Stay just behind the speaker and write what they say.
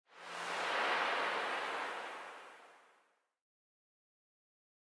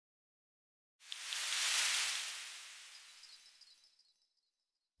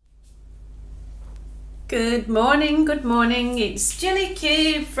Good morning, it's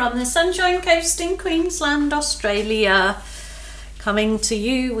Gillykube from the Sunshine Coast in Queensland, Australia, coming to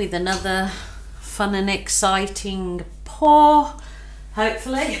you with another fun and exciting pour.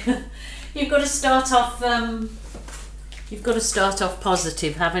 Hopefully. You've got to start off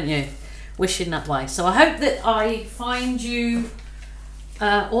positive, haven't you? Wishing that way. So I hope that I find you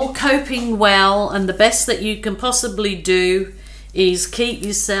all coping well, and the best that you can possibly do is keep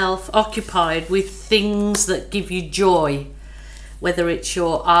yourself occupied with things that give you joy, whether it's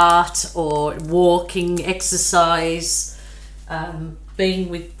your art or walking, exercise, being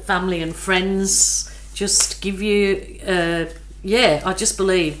with family and friends. Just give you I just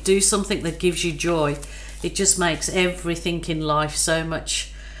believe do something that gives you joy. It just makes everything in life so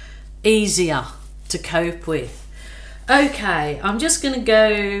much easier to cope with. Okay, I'm just going to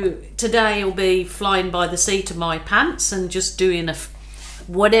go, today will be flying by the seat of my pants and just doing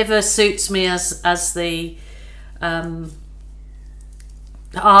whatever suits me as the art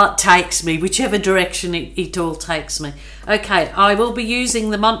takes me, whichever direction it all takes me. Okay, I will be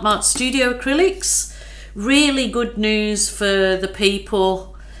using the Mont Studio acrylics. Really good news for the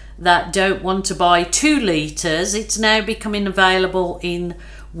people that don't want to buy 2 litres. It's now becoming available in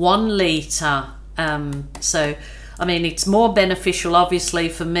 1 litre. So I mean, it's more beneficial obviously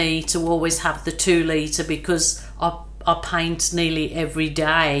for me to always have the 2 litre because I paint nearly every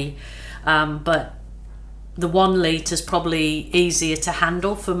day, but the 1 litre is probably easier to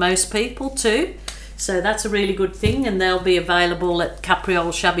handle for most people too. So that's a really good thing, and they'll be available at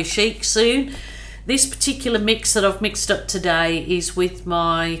Capriole Shabby Chic soon. This particular mix that I've mixed up today is with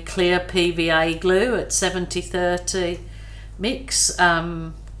my clear PVA glue at 70/30 mix.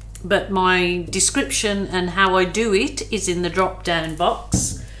 But my description and how I do it is in the drop down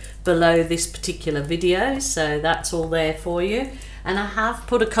box below this particular video, so that's all there for you. And I have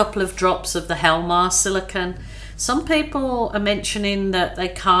put a couple of drops of the Helmar silicone. Some people are mentioning that they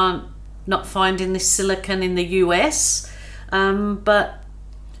can't not finding this silicone in the US, but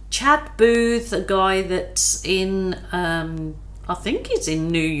Chad Booth, a guy that's in I think he's in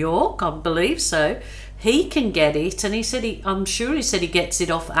New York, I believe so, he can get it, and he said I'm sure he said he gets it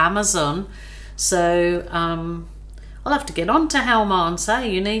off Amazon. So I'll have to get on to Helmar and say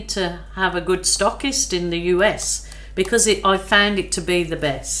you need to have a good stockist in the US, because I found it to be the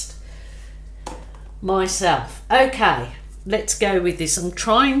best myself. Okay, let's go with this. I'm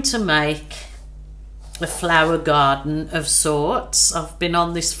trying to make a flower garden of sorts. I've been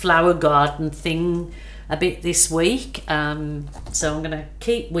on this flower garden thing a bit this week, so I'm going to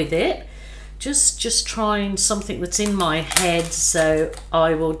keep with it. Just trying something that's in my head, so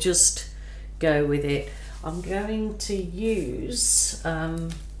I will just go with it. I'm going to use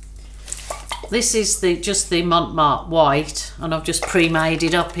this is just the Mont white, and I've just pre-made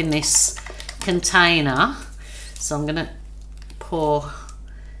it up in this container. So I'm going to pour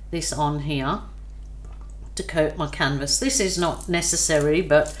this on here to coat my canvas. This is not necessary,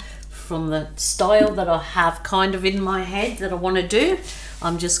 but from the style that I have kind of in my head that I want to do,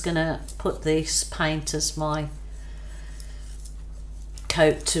 I'm just going to put this paint as my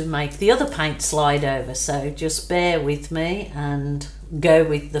coat to make the other paint slide over. So just bear with me and go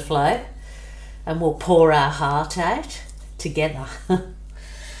with the flow, and we'll pour our heart out together.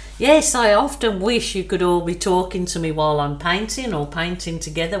 Yes, I often wish you could all be talking to me while I'm painting, or painting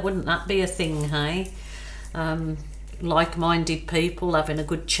together. Wouldn't that be a thing, hey? Like-minded people having a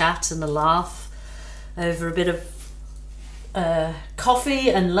good chat and a laugh over a bit of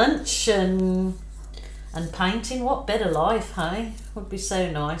coffee and lunch and painting. What better life, hey? Would be so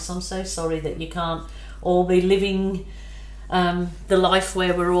nice. I'm so sorry that you can't all be living the life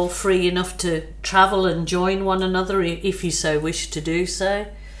where we're all free enough to travel and join one another if you so wish to do so.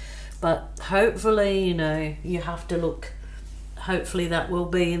 But hopefully, you know, you have to look, hopefully that will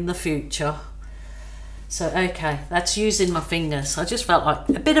be in the future. So okay, that's using my fingers. I just felt like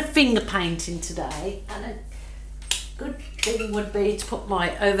a bit of finger painting today, and a good thing would be to put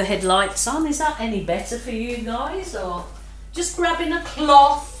my overhead lights on. Is that any better for you guys, or just grabbing a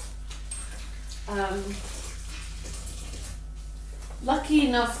cloth? Lucky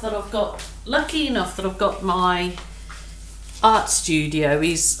enough that I've got my art studio.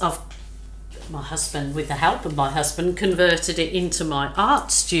 My husband, with the help of my husband, converted it into my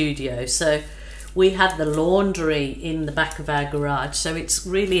art studio. So we had the laundry in the back of our garage, so it's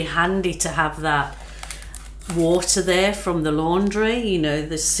really handy to have that water there from the laundry, you know,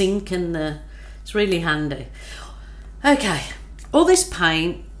 the sink and it's really handy. Okay, all this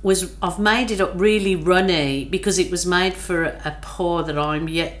paint I've made it up really runny because it was made for a pour that I'm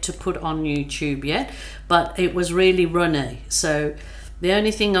yet to put on YouTube yet, but it was really runny. So The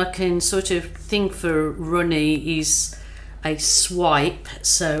only thing I can sort of think for runny is a swipe,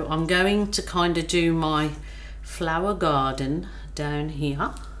 so I'm going to kind of do my flower garden down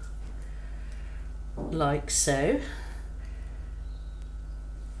here like so.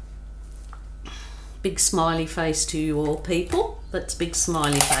 Big smiley face to you all, people. That's big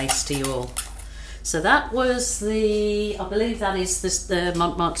smiley face to you all. So that was the, I believe that is the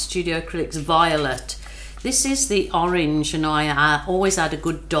Mont Studio Acrylics Violet. This is the orange, and I always add a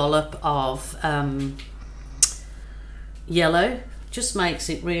good dollop of yellow. Just makes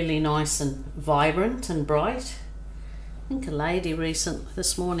it really nice and vibrant and bright. I think a lady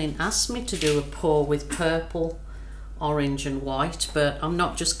this morning asked me to do a pour with purple, orange and white, but I'm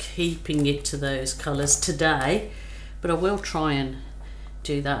not just keeping it to those colours today, but I will try and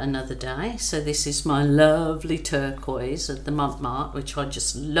do that another day. So this is my lovely turquoise at the Mont, which I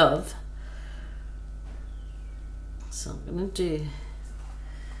just love. So I'm going to do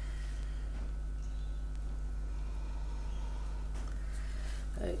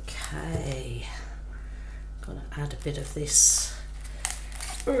okay, gonna add a bit of this.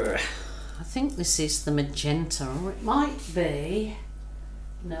 I think this is the magenta, or it might be,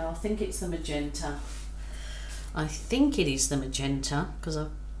 no, I think it's the magenta. I think it is the magenta because I've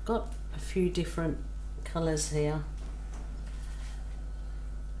got a few different colours here.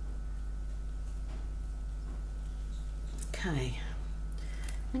 Okay,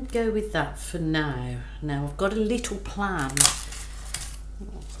 I'm going to go with that for now. Now I've got a little plan.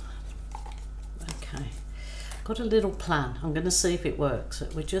 Okay, got a little plan. I'm going to see if it works.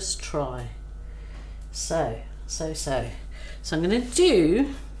 We just try. So I'm going to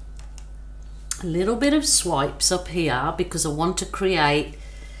do a little bit of swipes up here because I want to create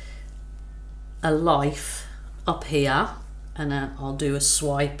a life up here, and I'll do a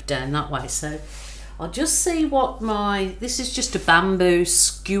swipe down that way. So I'll just see what this is just a bamboo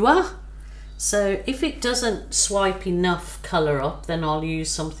skewer. So if it doesn't swipe enough colour up, then I'll use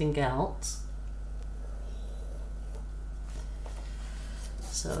something else.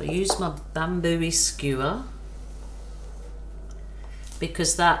 So I'll use my bamboo skewer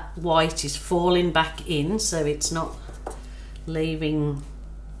because that white is falling back in, so it's not leaving.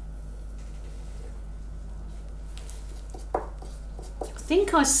 I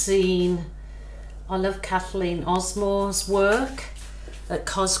think I love Kathleen Osmore's work at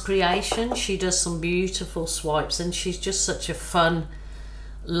Cos Creation. She does some beautiful swipes, and she's just such a fun,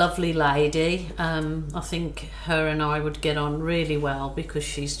 lovely lady. I think her and I would get on really well because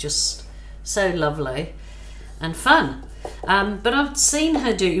she's just so lovely and fun. But I've seen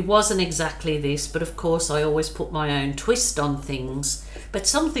her do, it wasn't exactly this, but of course I always put my own twist on things, but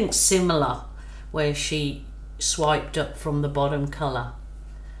something similar where she swiped up from the bottom colour.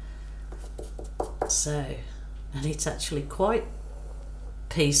 So, and it's actually quite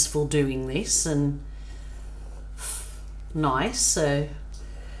peaceful doing this and nice, so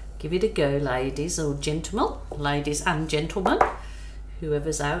give it a go, ladies or gentlemen, ladies and gentlemen,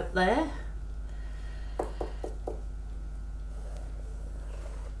 whoever's out there.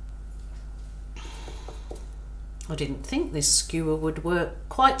 I didn't think this skewer would work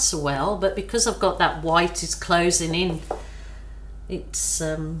quite so well, but because I've got that white is closing in, it's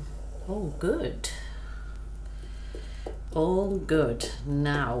all good. All good.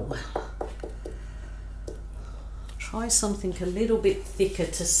 Now try something a little bit thicker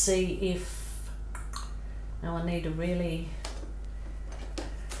to see if, now I need a really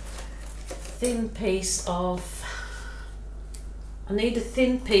thin piece of, I need a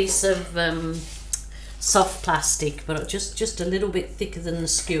thin piece of soft plastic, but just a little bit thicker than the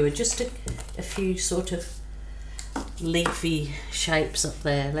skewer, just a few sort of leafy shapes up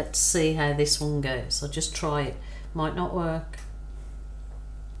there. Let's see how this one goes. I'll just try it. Might not work.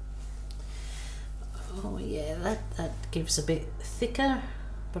 Oh yeah, that gives a bit thicker,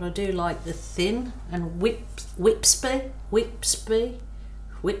 but I do like the thin and wispy.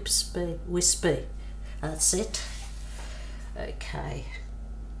 That's it. Okay.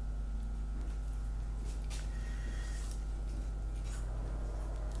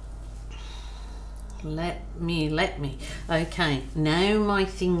 Let me. Okay, now my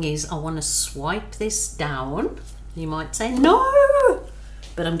thing is I want to swipe this down. You might say no,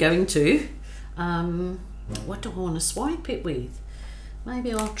 but I'm going to. What do I want to swipe it with?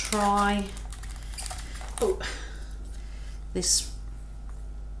 Maybe I'll try, oh, this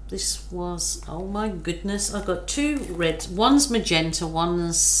was, oh my goodness, I've got two reds. One's magenta,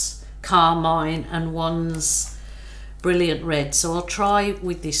 one's carmine, and one's brilliant red. So I'll try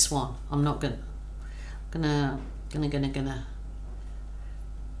with this one. I'm not gonna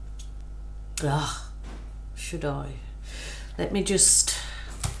should I? Let me just,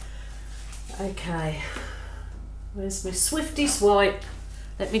 okay, where's my Swifty swipe?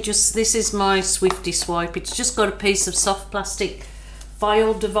 Let me just, this is my Swifty swipe. It's just got a piece of soft plastic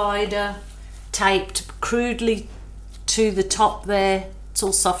file divider taped crudely to the top there. It's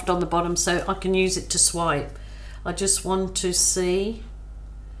all soft on the bottom, so I can use it to swipe. I just want to see.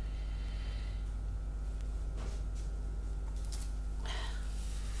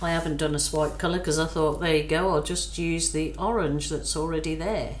 I haven't done a swipe colour because I thought, there you go, I'll just use the orange that's already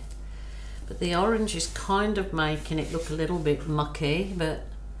there. But the orange is kind of making it look a little bit mucky, but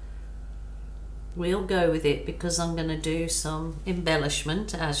we'll go with it because I'm going to do some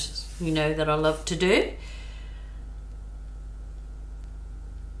embellishment, as you know that I love to do.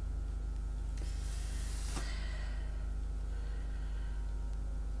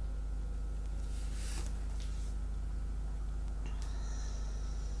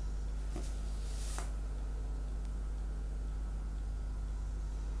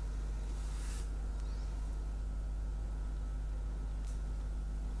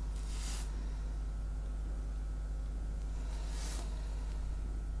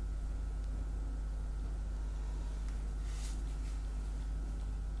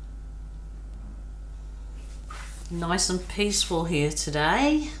 Nice and peaceful here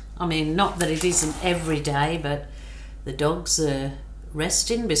today. I mean, not that it isn't every day, but the dogs are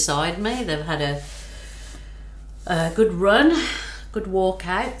resting beside me. They've had a good run, good walk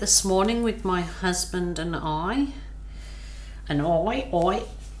out this morning with my husband and I. Wow,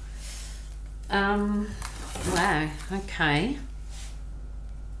 okay.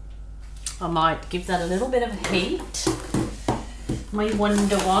 I might give that a little bit of heat. My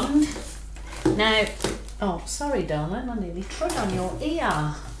Wonder Wand. Now, oh, sorry, darling, I nearly trod on your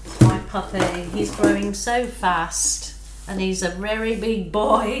ear. My puppy, he's growing so fast and he's a very big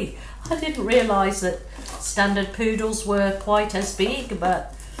boy. I didn't realise that standard poodles were quite as big,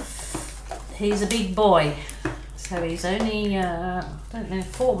 but he's a big boy. So he's only, I don't know,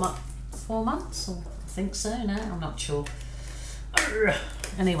 4 months, or I think so now, I'm not sure.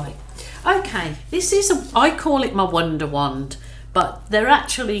 Anyway, okay, this is, I call it my Wonder Wand. But they're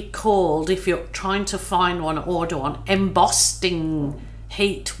actually called, if you're trying to find one, order one, embossing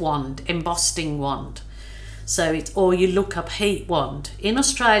heat wand, embossing wand. So it's, or you look up heat wand. In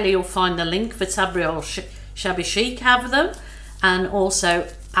Australia, you'll find the link for Tabriol Shabby Chic have them, and also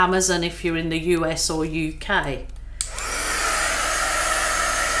Amazon if you're in the US or UK.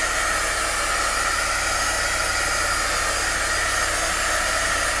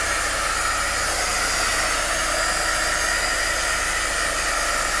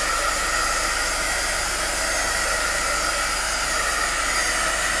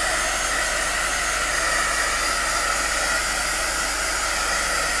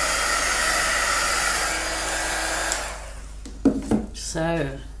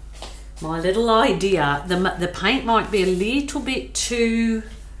 So, my little idea, the paint might be a little bit too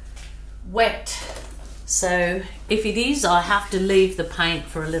wet. So, if it is, I have to leave the paint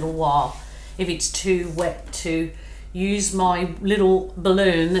for a little while. If it's too wet, to use my little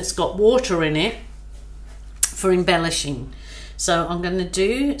balloon that's got water in it for embellishing. So, I'm going to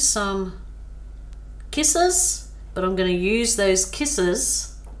do some kisses, but I'm going to use those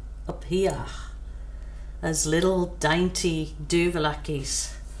kisses up here as little dainty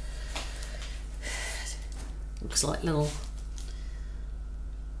duvelackies. Looks like little,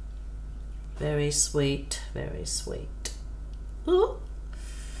 very sweet, very sweet. Ooh.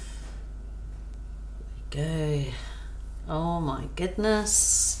 There we go. Oh my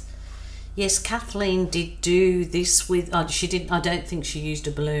goodness. Yes, Kathleen did do this with, she didn't, I don't think she used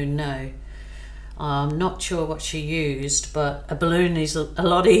a balloon, no. I'm not sure what she used, but a balloon is a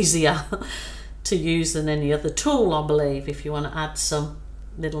lot easier to use than any other tool, I believe, if you want to add some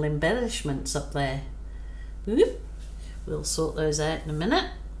little embellishments up there. Whoop. We'll sort those out in a minute.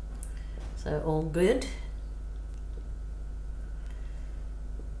 So all good.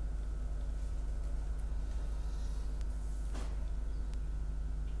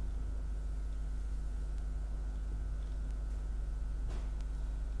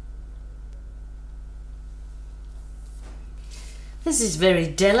 This is very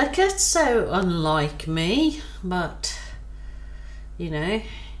delicate, so unlike me, but you know,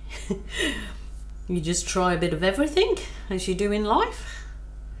 you just try a bit of everything as you do in life.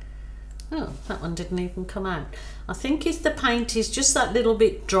 Oh, that one didn't even come out. I think if the paint is just that little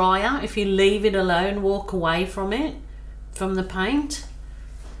bit drier, if you leave it alone, walk away from it, from the paint,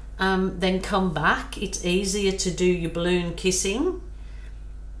 then come back, it's easier to do your balloon kissing,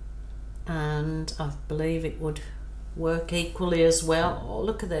 and I believe it would work equally as well. Oh,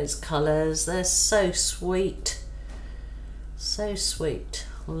 look at those colours, they're so sweet. So sweet,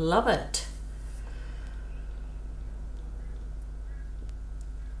 love it.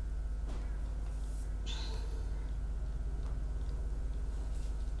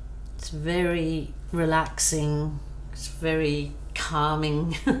 It's very relaxing, it's very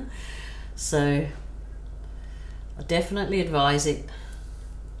calming. So I definitely advise it.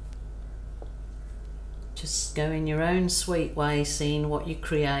 Just go in your own sweet way, seeing what you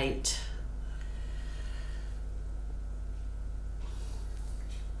create.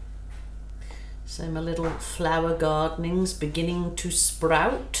 So my little flower gardening's beginning to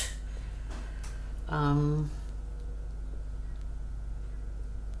sprout. And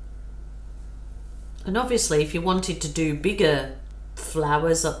obviously if you wanted to do bigger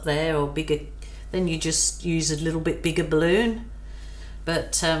flowers up there or bigger, then you just use a little bit bigger balloon.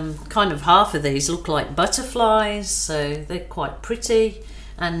 But kind of half of these look like butterflies, so they're quite pretty.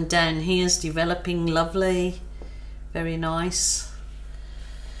 And down here's developing lovely, very nice.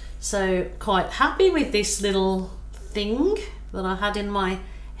 So quite happy with this little thing that I had in my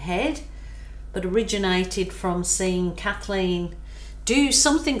head, but originated from seeing Kathleen do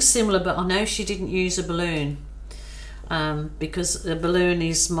something similar, but I know she didn't use a balloon. Because a balloon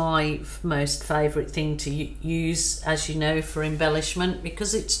is my most favourite thing to use, as you know, for embellishment,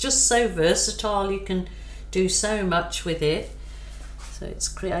 because it's just so versatile. You can do so much with it. So it's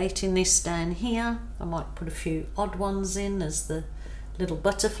creating this down here. I might put a few odd ones in as the little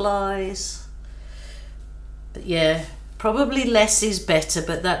butterflies. But yeah, probably less is better,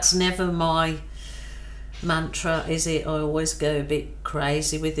 but that's never my mantra, is it? I always go a bit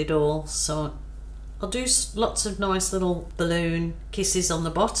crazy with it all. So I'll do lots of nice little balloon kisses on the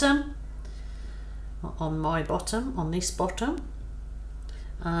bottom, on my bottom, on this bottom.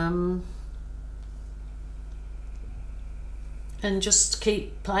 And just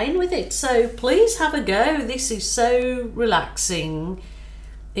keep playing with it. So please have a go. This is so relaxing.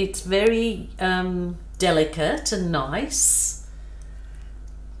 It's very delicate and nice.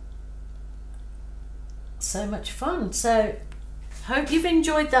 So much fun. So hope you've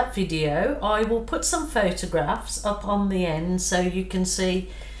enjoyed that video. I will put some photographs up on the end so you can see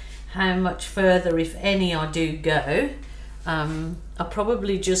how much further, if any, I do go. I'll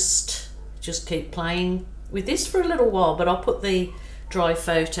probably just keep playing with this for a little while, but I'll put the dry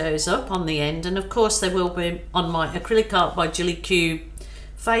photos up on the end, and of course they will be on my Acrylic Art by Gillykube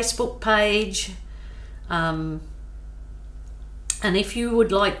Facebook page. And if you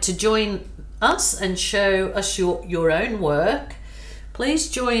would like to join us and show us your own work, please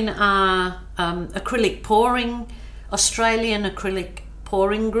join our acrylic pouring, Australian acrylic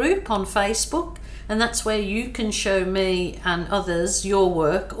pouring group on Facebook, and that's where you can show me and others your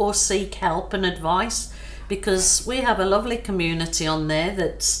work or seek help and advice, because we have a lovely community on there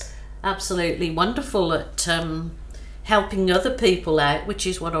that's absolutely wonderful at helping other people out, which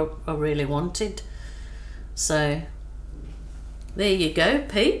is what I really wanted. So there you go,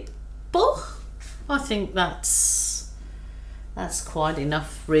 people. I think that's quite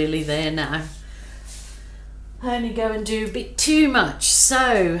enough really there now. I only go and do a bit too much,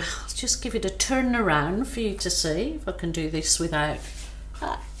 so I'll just give it a turn around for you to see if I can do this without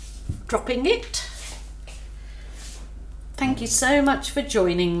dropping it. Thank you so much for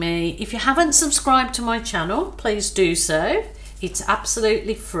joining me. If you haven't subscribed to my channel, please do so. It's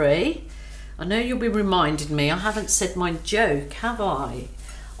absolutely free. I know you'll be reminding me, I haven't said my joke, have I?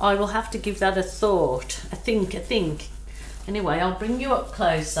 I will have to give that a thought. I think. Anyway, I'll bring you up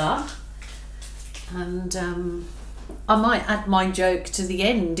closer, and I might add my joke to the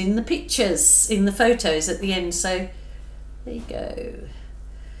end in the pictures, in the photos at the end. So there you go.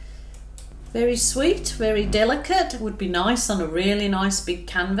 Very sweet, very delicate. It would be nice on a really nice big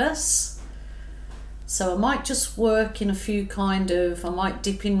canvas. So I might just work in a few I might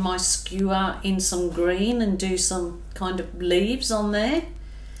dip in my skewer in some green and do some kind of leaves on there.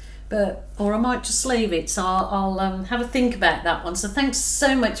 Or I might just leave it. So I'll have a think about that one. So thanks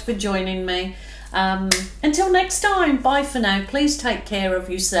so much for joining me. Until next time, bye for now. Please take care of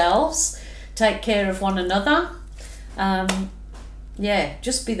yourselves. Take care of one another. Yeah,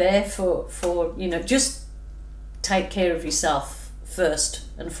 just be there for just take care of yourself first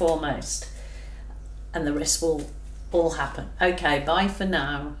and foremost, and the rest will all happen. Okay, bye for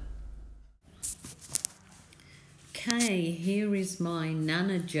now. Okay, here is my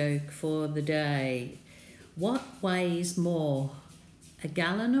Nana joke for the day. What weighs more, a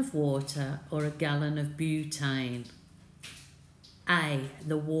gallon of water or a gallon of butane? A,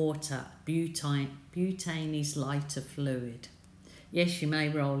 the water. Butane is lighter fluid. Yes, you may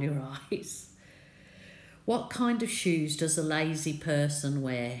roll your eyes. What kind of shoes does a lazy person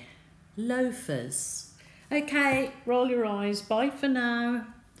wear? Loafers. Okay, roll your eyes. Bye for now.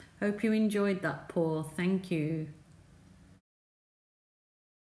 Hope you enjoyed that pour. Thank you.